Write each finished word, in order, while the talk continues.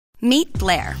Meet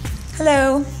Blair.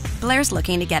 Hello. Blair's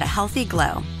looking to get a healthy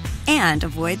glow and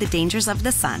avoid the dangers of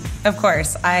the sun. Of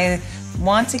course, I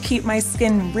want to keep my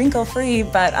skin wrinkle-free,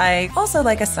 but I also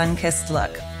like a sun-kissed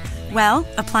look. Well,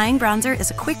 applying bronzer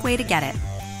is a quick way to get it,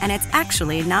 and it's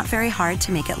actually not very hard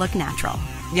to make it look natural.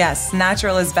 Yes,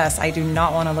 natural is best. I do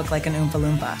not want to look like an Oompa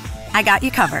Loompa. I got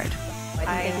you covered.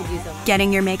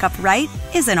 Getting your makeup right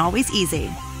isn't always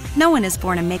easy. No one is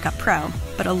born a makeup pro,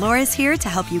 but Allure is here to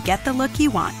help you get the look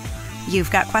you want.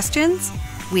 You've got questions,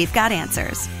 we've got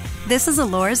answers. This is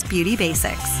Allure's Beauty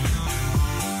Basics.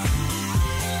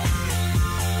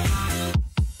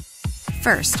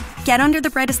 First, get under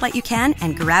the brightest light you can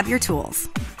and grab your tools.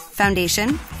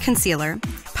 Foundation, concealer,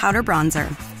 powder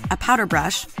bronzer, a powder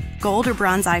brush, gold or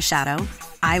bronze eyeshadow,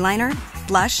 eyeliner,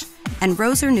 blush, and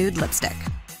rose or nude lipstick.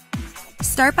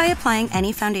 Start by applying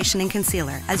any foundation and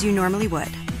concealer as you normally would.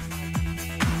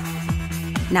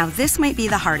 Now this might be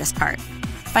the hardest part,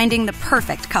 finding the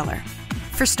perfect color.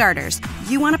 For starters,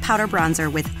 you want a powder bronzer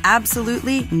with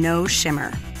absolutely no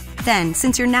shimmer. Then,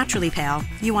 since you're naturally pale,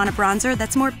 you want a bronzer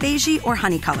that's more beigey or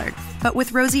honey-colored, but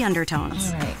with rosy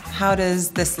undertones. All right, how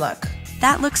does this look?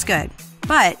 That looks good,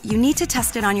 but you need to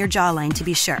test it on your jawline to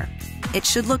be sure. It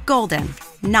should look golden,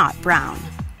 not brown.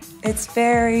 It's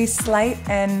very slight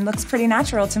and looks pretty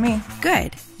natural to me.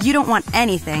 Good. You don't want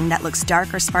anything that looks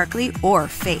dark or sparkly or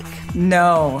fake.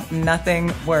 No,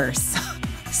 nothing worse.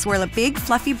 Swirl a big,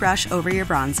 fluffy brush over your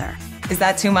bronzer. Is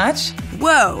that too much?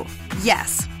 Whoa!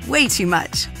 Yes, way too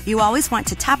much. You always want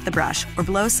to tap the brush or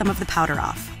blow some of the powder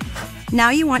off. Now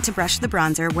you want to brush the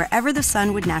bronzer wherever the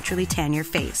sun would naturally tan your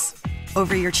face.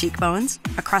 Over your cheekbones,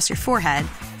 across your forehead,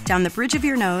 down the bridge of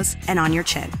your nose, and on your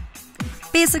chin.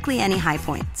 Basically any high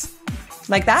points.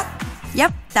 Like that?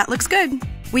 Yep, that looks good.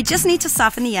 We just need to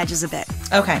soften the edges a bit.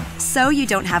 Okay. So you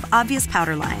don't have obvious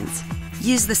powder lines.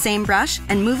 Use the same brush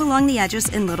and move along the edges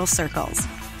in little circles.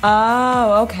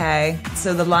 Oh, okay.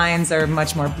 So the lines are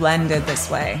much more blended this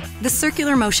way. The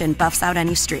circular motion buffs out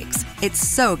any streaks. It's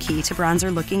so key to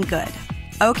bronzer looking good.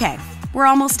 Okay, we're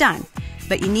almost done.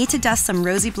 But you need to dust some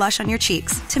rosy blush on your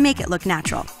cheeks to make it look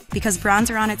natural, because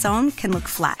bronzer on its own can look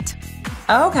flat.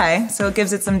 Okay, so it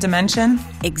gives it some dimension?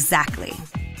 Exactly.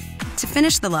 To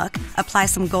finish the look, apply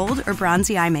some gold or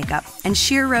bronzy eye makeup and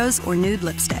sheer rose or nude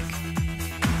lipstick.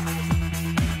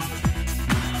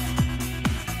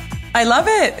 I love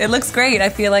it. It looks great. I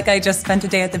feel like I just spent a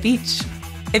day at the beach.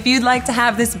 If you'd like to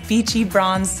have this beachy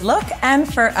bronzed look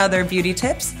and for other beauty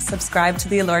tips, subscribe to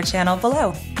the Allure channel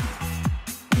below.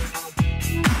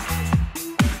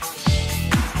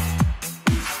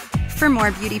 For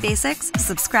more beauty basics,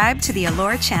 subscribe to the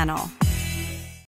Allure channel.